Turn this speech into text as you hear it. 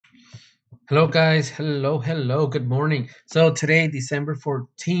Hello, guys. Hello. Good morning. So today, December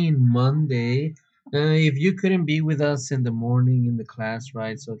 14, Monday. If you couldn't be with us in the morning in the class,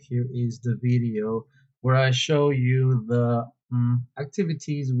 right? So here is the video where I show you the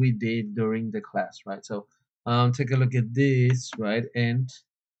activities we did during the class, right? So take a look at this, right? And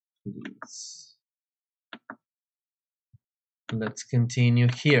please. Let's continue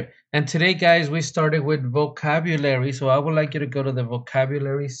here. And today, guys, we started with vocabulary. So I would like you to go to the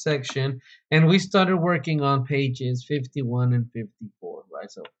vocabulary section. And we started working on pages 51 and 54, right?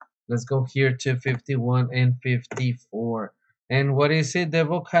 So let's go here to 51 and 54. And what is it? The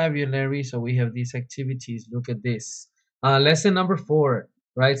vocabulary. So we have these activities. Look at this. Lesson number 4,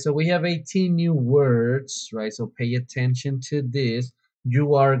 right? So we have 18 new words, right? So pay attention to this.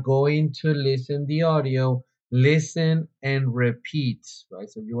 You are going to listen the audio, listen and repeat, right?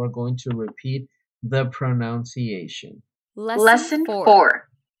 So you are going to repeat the pronunciation. Lesson Lesson 4. 4.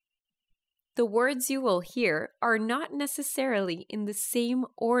 The words you will hear are not necessarily in the same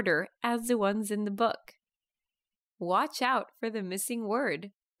order as the ones in the book. Watch out for the missing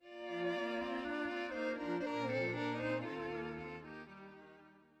word.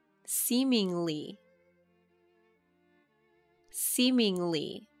 Seemingly.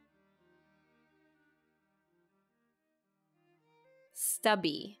 Seemingly.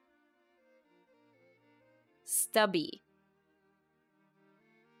 Stubby. Stubby.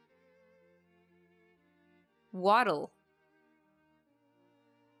 Waddle.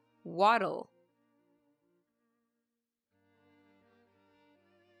 Waddle.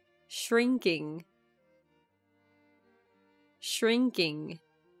 Shrinking. Shrinking.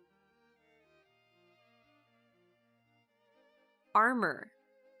 Armor.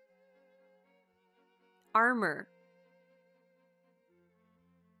 Armor.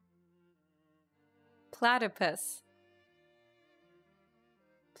 Platypus.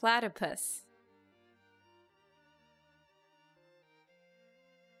 Platypus.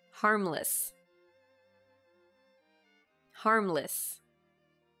 Harmless. Harmless.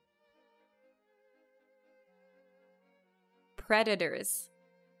 Predators.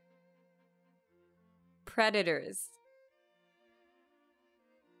 Predators.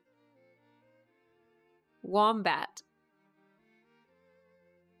 Wombat.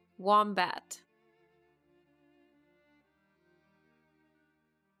 Wombat.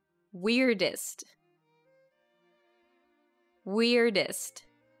 Weirdest. Weirdest.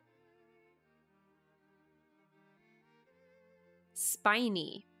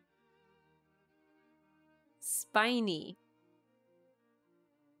 Spiny. Spiny.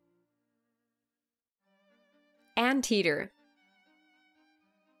 Anteater.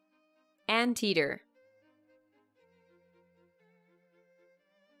 Anteater.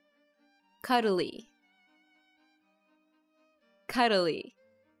 Cuddly. Cuddly.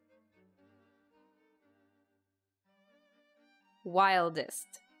 Wildest.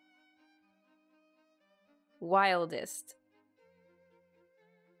 Wildest.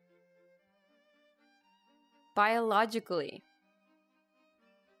 Biologically.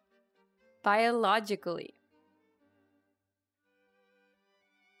 Biologically.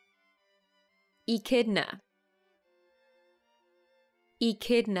 Echidna.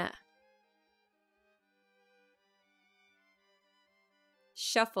 Echidna.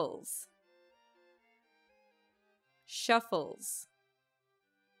 Shuffles. Shuffles.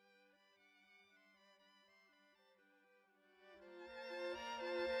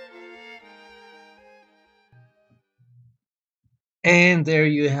 And there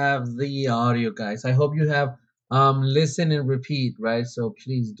you have the audio, guys. I hope you have listen and repeat, right? So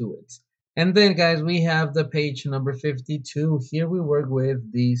please do it. And then, guys, we have the page number 52. Here we work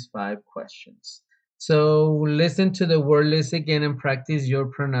with these 5 questions. So listen to the word list again and practice your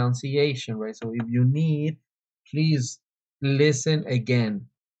pronunciation, right? So if you need, please listen again.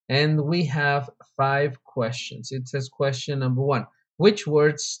 And we have 5 questions. It says question number 1. Which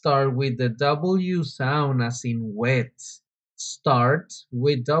words start with the W sound as in wet? Start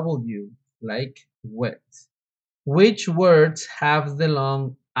with W, like wet. Which words have the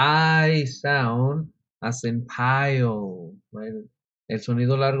long I sound as in pile, right? El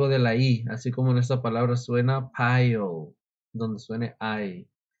sonido largo de la I, así como en esta palabra suena pile, donde suene I.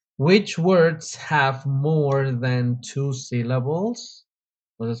 Which words have more than 2 syllables?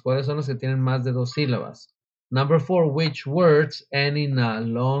 Entonces, ¿cuáles son los que tienen más de 2 sílabas? Number 4, which words end in a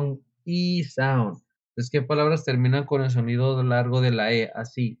long E sound? Entonces, ¿qué palabras terminan con el sonido largo de la E?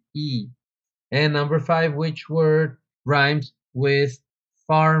 Así, E. And number 5, which word rhymes with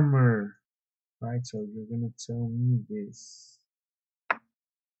farmer? Right, so you're going to tell me this.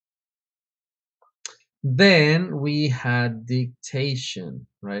 Then we had dictation,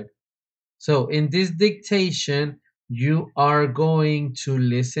 right? So in this dictation, you are going to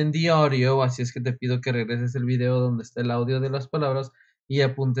listen the audio, así es que te pido que regreses el video donde está el audio de las palabras y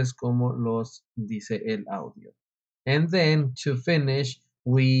apuntes cómo los dice el audio. And then to finish,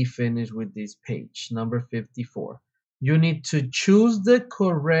 we finish with this page, number 54. You need to choose the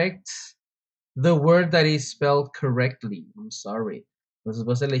word that is spelled correctly. I'm sorry. Entonces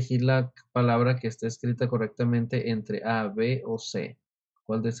vas a elegir la palabra que esté escrita correctamente entre A, B o C.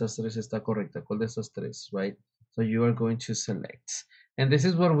 ¿Cuál de esas tres está correcta? ¿Cuál de esas tres, right? So you are going to select. And this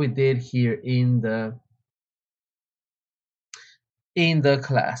is what we did here in the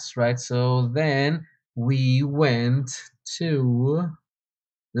class, right? So then we went to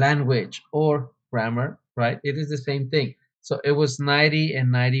language or grammar, right? It is the same thing. So it was 90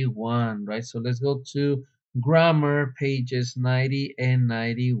 and 91, right? So let's go to grammar pages 90 and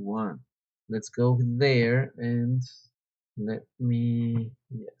 91. Let's go there and let me,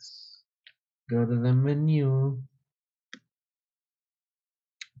 yes, go to the menu,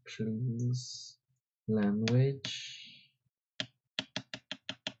 please, language.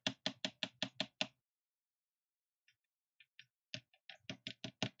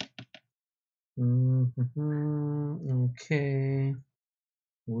 Okay,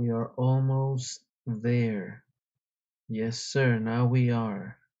 we are almost there. Yes, sir, now we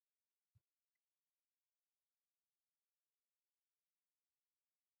are.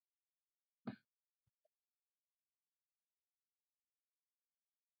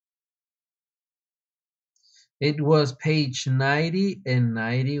 It was page 90 and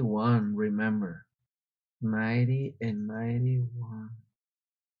 91, remember. 90 and 91.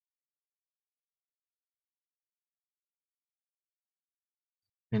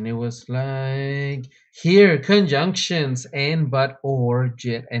 And it was like here conjunctions and but or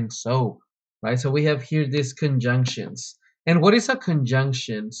yet and so, right? So we have here these conjunctions. And what is a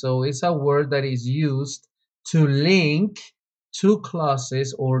conjunction? So it's a word that is used to link two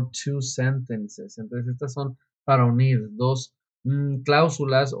clauses or two sentences. Entonces estas son para unir dos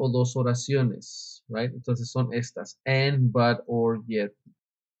cláusulas o dos oraciones, right? Entonces son estas and but or yet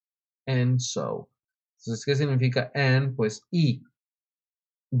and so. Entonces, ¿qué significa and? Pues y.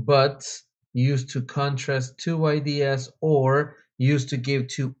 But used to contrast two ideas or used to give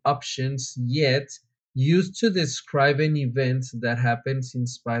two options, yet used to describe an event that happens in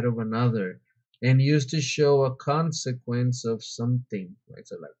spite of another and used to show a consequence of something, right?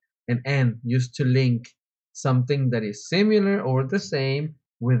 So like an and used to link something that is similar or the same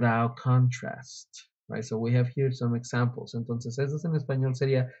without contrast, right? So we have here some examples. Entonces, eso en español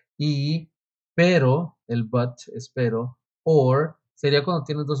sería y, pero, el but es pero, or sería cuando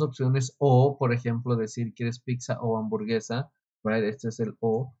tienes dos opciones o, por ejemplo, decir quieres pizza o hamburguesa, right? Este es el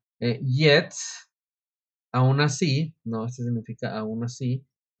o. Yet, aún así, no, este significa aún así.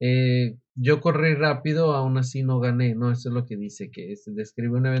 Yo corrí rápido, aún así no gané, no, eso es lo que dice, que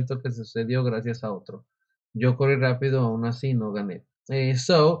describe un evento que sucedió gracias a otro. Yo corrí rápido, aún así no gané.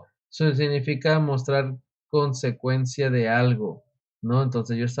 So significa mostrar consecuencia de algo, ¿no?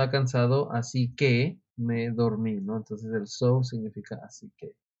 Entonces yo estaba cansado, así que me dormí, ¿no? Entonces el so significa así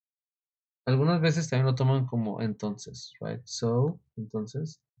que. Algunas veces también lo toman como entonces, right? So,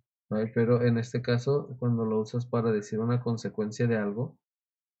 entonces, right? Pero en este caso, cuando lo usas para decir una consecuencia de algo,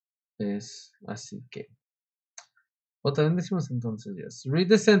 es así que. O también decimos entonces, yes. Read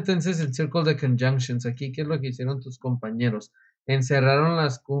the sentences and circle the conjunctions. Aquí, ¿qué es lo que hicieron tus compañeros? Encerraron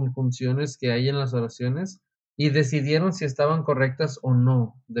las conjunciones que hay en las oraciones y decidieron si estaban correctas o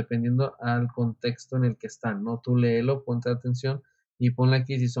no, dependiendo al contexto en el que están, ¿no? Tú léelo, ponte atención y ponle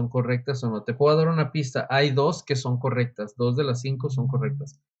aquí si son correctas o no. Te puedo dar una pista. Hay dos que son correctas. 2 de las 5 son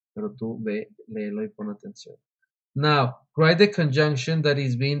correctas. Pero tú ve, léelo y pon atención. Now, write the conjunction that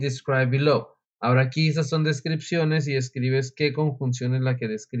is being described below. Ahora aquí esas son descripciones y escribes qué conjunción es la que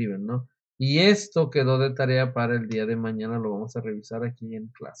describen, ¿no? Y esto quedó de tarea para el día de mañana, lo vamos a revisar aquí en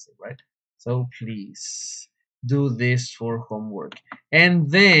clase, right? So please do this for homework. And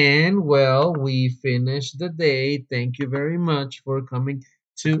then, well, we finished the day. Thank you very much for coming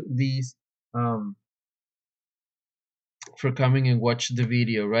to these, for coming and watch the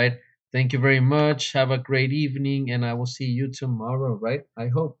video, right? Thank you very much. Have a great evening and I will see you tomorrow, right? I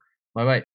hope. Bye bye.